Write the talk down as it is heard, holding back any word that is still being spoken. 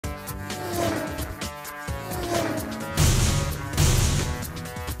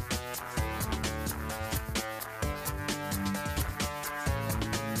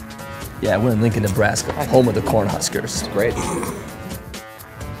Yeah, we're in Lincoln, Nebraska, home of the Cornhuskers. Great.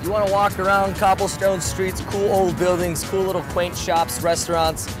 You want to walk around cobblestone streets, cool old buildings, cool little quaint shops,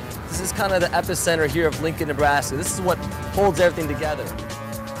 restaurants. This is kind of the epicenter here of Lincoln, Nebraska. This is what holds everything together.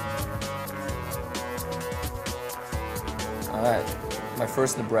 All right, my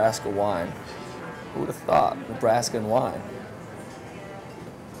first Nebraska wine. Who would have thought? Nebraska and wine.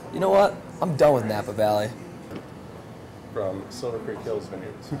 You know what? I'm done with Napa Valley. From Silver Creek Hills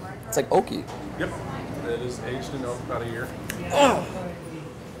Vineyards. It's like oaky. Yep. It is aged in oak about a year. Oh.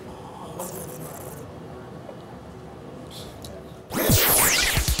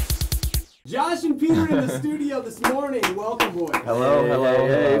 Josh and Peter in the studio this morning. Welcome, boys. Hello,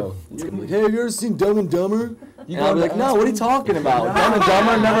 hello. Hey, have you ever seen Dumb and Dumber? I'll be like, no, what are you talking about? Dumb and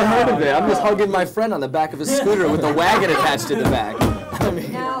Dumber? Never heard of it. I'm just hugging my friend on the back of his scooter with a wagon attached to the back.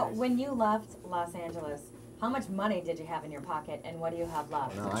 Now, when you left Los Angeles, how much money did you have in your pocket, and what do you have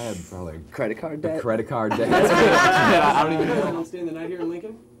left? No, I had probably Credit card debt? credit card debt. I don't even know. Want to stay the night here in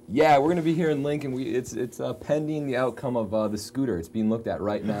Lincoln? Yeah, we're gonna be here in Lincoln. It's pending the outcome of the scooter. It's being looked at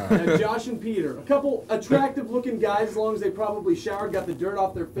right now. Josh and Peter, a couple attractive-looking guys, as long as they probably showered, got the dirt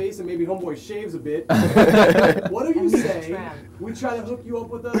off their face, and maybe homeboy shaves a bit. What do you say? We try to hook you up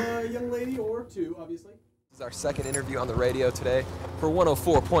with a young lady or two, obviously. This is our second interview on the radio today for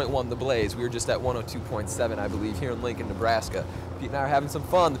 104.1 The Blaze. We were just at 102.7, I believe, here in Lincoln, Nebraska. Pete and I are having some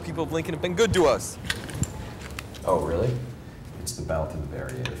fun. The people of Lincoln have been good to us. Oh, really? It's the belt and the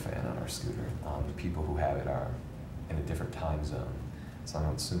variator fan on our scooter. The people who have it are in a different time zone. So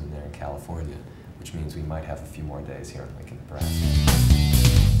I'm assuming they're in California, which means we might have a few more days here in Lincoln, Nebraska.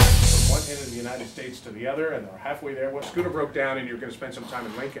 From one end of the United States to the other, and they're halfway there. What scooter broke down, and you're going to spend some time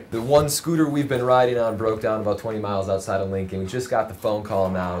in Lincoln? The one scooter we've been riding on broke down about 20 miles outside of Lincoln. We just got the phone call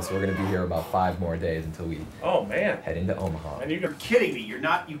now, so we're going to be here about 5 more days until we head into Omaha. And You're kidding me.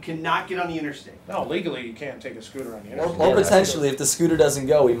 You cannot get on the interstate. No, legally you can't take a scooter on the interstate. Or potentially, if the scooter doesn't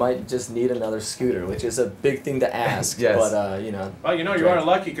go, we might just need another scooter, which is a big thing to ask. Yes. But, you know. Well, you are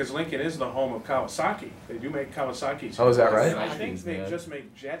lucky because Lincoln is the home of Kawasaki. They do make Kawasaki's. Oh, is that right? And I think they just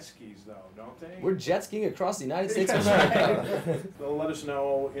make jet skis, though, don't they? We're jet skiing across the United States of America. They'll let us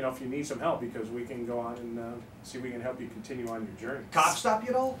know, if you need some help, because we can go on and see if we can help you continue on your journey. Cops stop you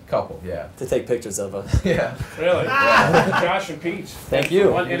at all? Couple, yeah. To take pictures of us. Yeah. Really? Yeah. Josh and Pete. Thank you.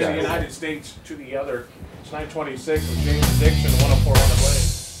 From one end of the United States to the other. It's 926 with James Dixon, 104 on the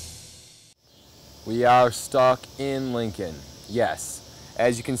Blaze. We are stuck in Lincoln. Yes.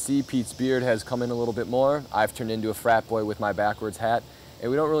 As you can see, Pete's beard has come in a little bit more. I've turned into a frat boy with my backwards hat,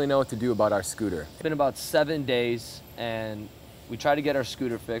 and we don't really know what to do about our scooter. It's been about 7 days, and we tried to get our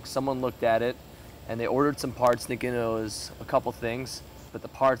scooter fixed. Someone looked at it, and they ordered some parts thinking it was a couple things, but the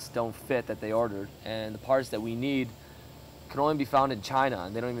parts don't fit that they ordered. And the parts that we need can only be found in China,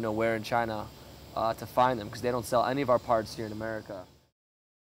 and they don't even know where in China to find them because they don't sell any of our parts here in America.